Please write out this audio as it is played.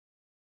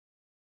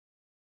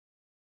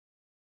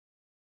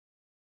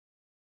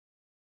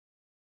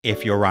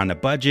If you're on a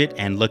budget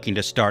and looking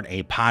to start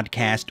a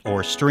podcast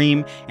or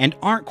stream and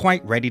aren't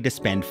quite ready to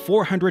spend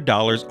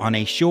 $400 on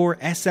a Shure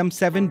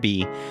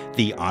Sm7B,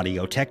 the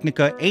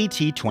Audio-Technica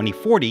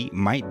AT2040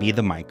 might be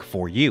the mic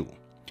for you.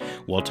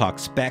 We'll talk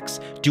specs,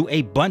 do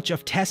a bunch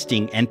of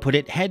testing, and put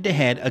it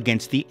head-to-head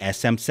against the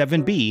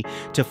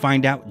Sm7B to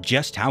find out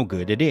just how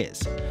good it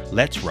is.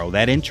 Let's roll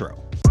that intro.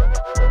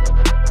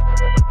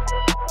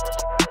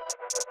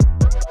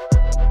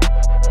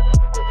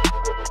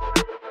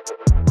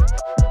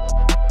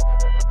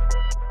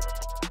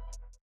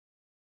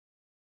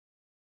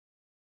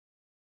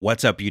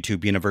 What's up,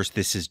 YouTube universe?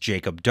 This is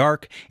Jacob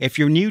Dark. If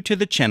you're new to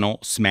the channel,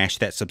 smash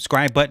that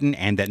subscribe button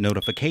and that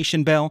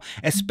notification bell,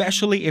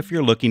 especially if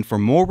you're looking for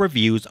more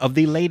reviews of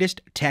the latest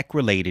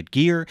tech-related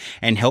gear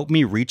and help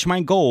me reach my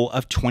goal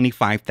of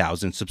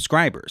 25,000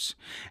 subscribers.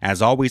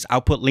 As always, I'll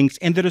put links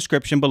in the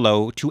description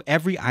below to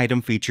every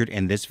item featured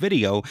in this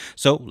video,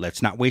 so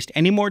let's not waste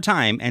any more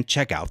time and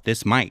check out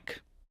this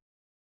mic.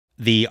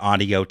 The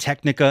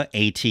Audio-Technica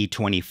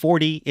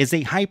AT2040 is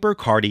a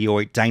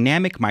hypercardioid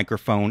dynamic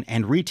microphone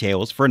and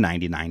retails for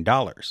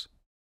 $99.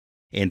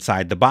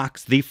 Inside the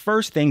box, the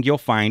first thing you'll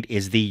find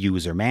is the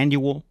user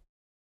manual,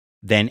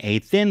 then a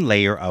thin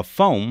layer of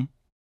foam,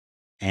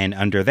 and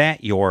under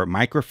that your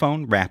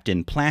microphone wrapped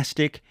in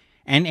plastic,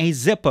 and a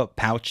zip-up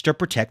pouch to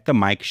protect the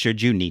mic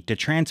should you need to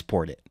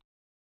transport it.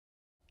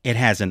 It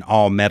has an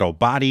all-metal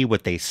body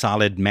with a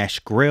solid mesh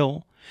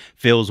grille,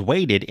 feels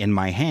weighted in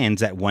my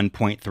hands at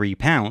 1.3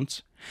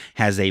 pounds,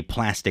 has a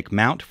plastic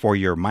mount for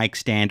your mic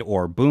stand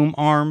or boom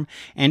arm,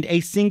 and a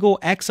single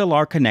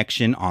XLR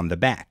connection on the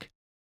back.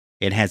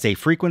 It has a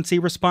frequency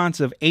response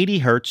of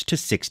 80 Hz to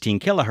 16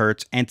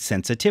 kHz and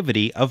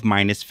sensitivity of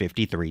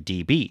 -53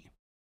 dB.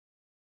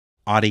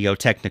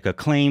 Audio-Technica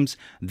claims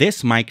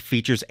this mic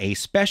features a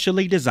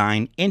specially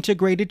designed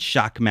integrated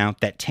shock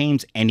mount that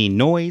tames any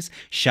noise,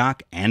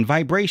 shock, and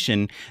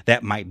vibration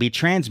that might be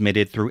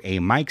transmitted through a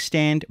mic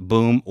stand,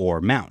 boom,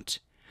 or mount.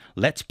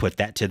 Let's put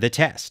that to the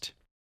test.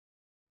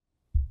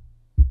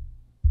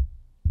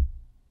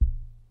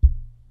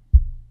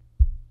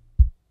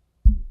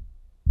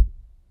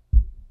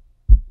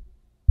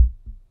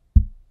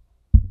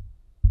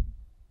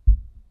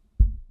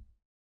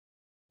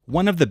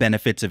 One of the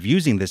benefits of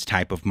using this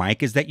type of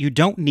mic is that you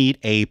don't need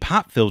a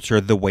pop filter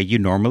the way you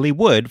normally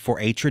would for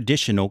a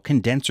traditional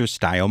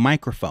condenser-style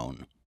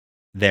microphone.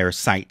 Their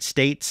site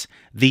states,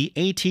 the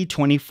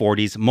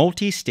AT2040's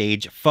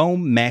multi-stage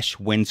foam mesh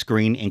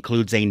windscreen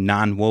includes a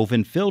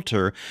non-woven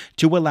filter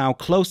to allow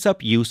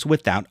close-up use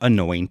without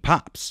annoying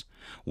pops.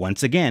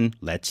 Once again,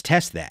 let's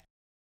test that.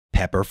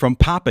 Pepper from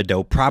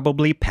Papado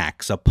probably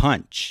packs a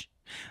punch.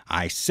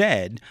 I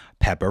said,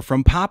 pepper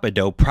from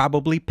Papado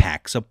probably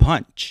packs a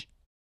punch.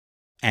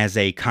 As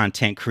a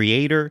content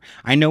creator,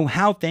 I know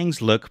how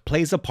things look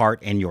plays a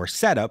part in your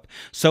setup,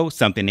 so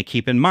something to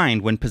keep in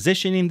mind when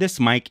positioning this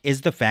mic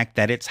is the fact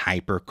that it's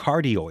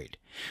hypercardioid,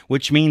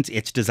 which means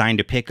it's designed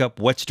to pick up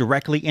what's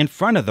directly in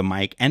front of the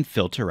mic and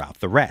filter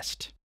out the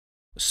rest.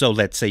 So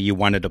let's say you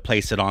wanted to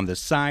place it on the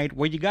side,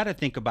 where you got to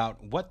think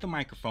about what the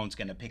microphone's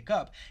going to pick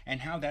up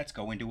and how that's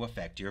going to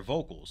affect your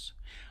vocals.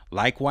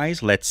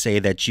 Likewise, let's say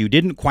that you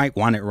didn't quite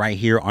want it right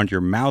here on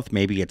your mouth.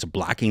 Maybe it's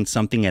blocking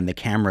something in the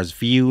camera's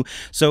view,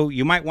 so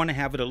you might want to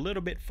have it a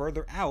little bit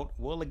further out.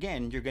 Well,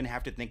 again, you're going to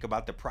have to think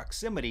about the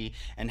proximity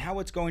and how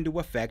it's going to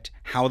affect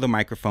how the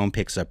microphone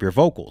picks up your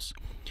vocals.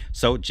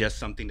 So just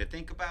something to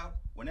think about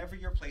whenever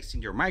you're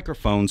placing your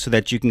microphone so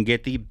that you can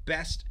get the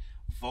best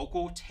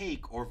vocal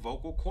take or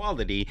vocal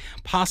quality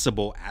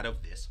possible out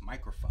of this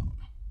microphone.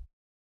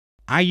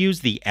 I use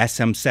the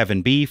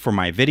Sm7B for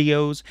my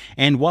videos,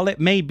 and while it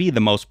may be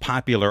the most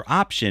popular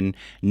option,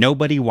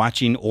 nobody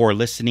watching or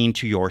listening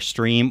to your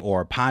stream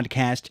or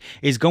podcast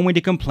is going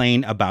to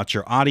complain about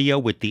your audio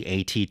with the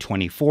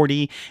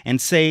AT2040 and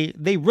say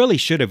they really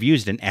should have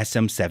used an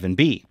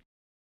Sm7B.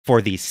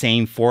 For the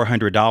same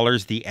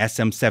 $400 the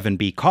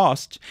Sm7B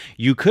costs,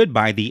 you could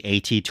buy the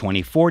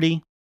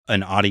AT2040,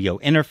 an audio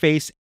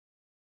interface,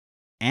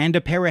 and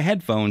a pair of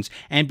headphones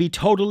and be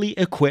totally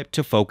equipped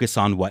to focus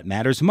on what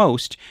matters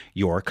most,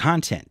 your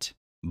content.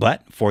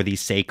 But for the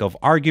sake of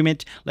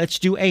argument, let's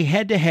do a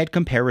head-to-head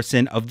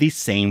comparison of the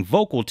same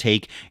vocal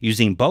take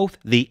using both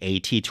the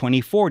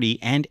AT2040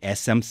 and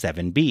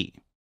Sm7B.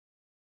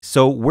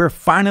 So we're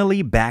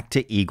finally back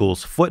to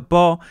Eagles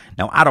football.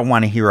 Now, I don't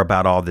want to hear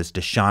about all this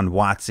Deshaun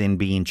Watson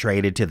being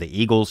traded to the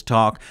Eagles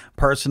talk.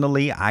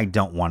 Personally, I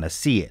don't want to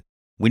see it.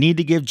 We need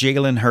to give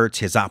Jalen Hurts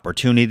his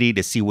opportunity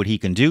to see what he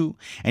can do,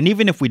 and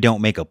even if we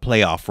don't make a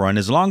playoff run,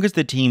 as long as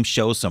the team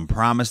shows some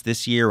promise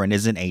this year and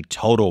isn't a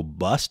total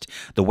bust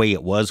the way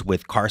it was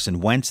with Carson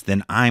Wentz,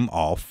 then I'm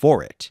all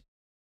for it.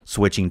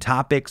 Switching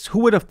topics, who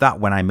would have thought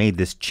when I made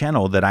this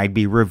channel that I'd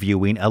be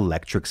reviewing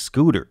electric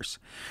scooters?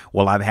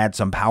 Well, I've had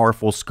some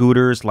powerful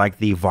scooters like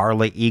the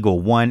Varla Eagle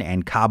 1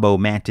 and Cabo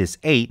Mantis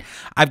 8.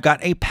 I've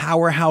got a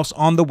powerhouse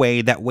on the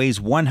way that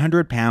weighs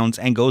 100 pounds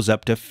and goes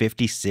up to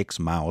 56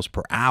 miles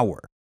per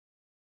hour.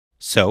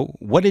 So,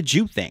 what did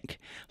you think?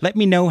 Let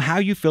me know how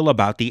you feel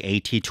about the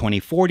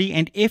AT2040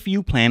 and if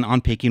you plan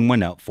on picking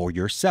one up for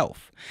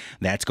yourself.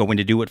 That's going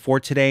to do it for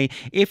today.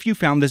 If you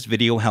found this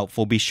video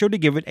helpful, be sure to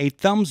give it a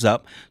thumbs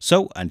up.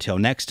 So, until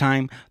next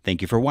time,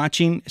 thank you for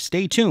watching,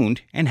 stay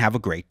tuned, and have a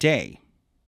great day.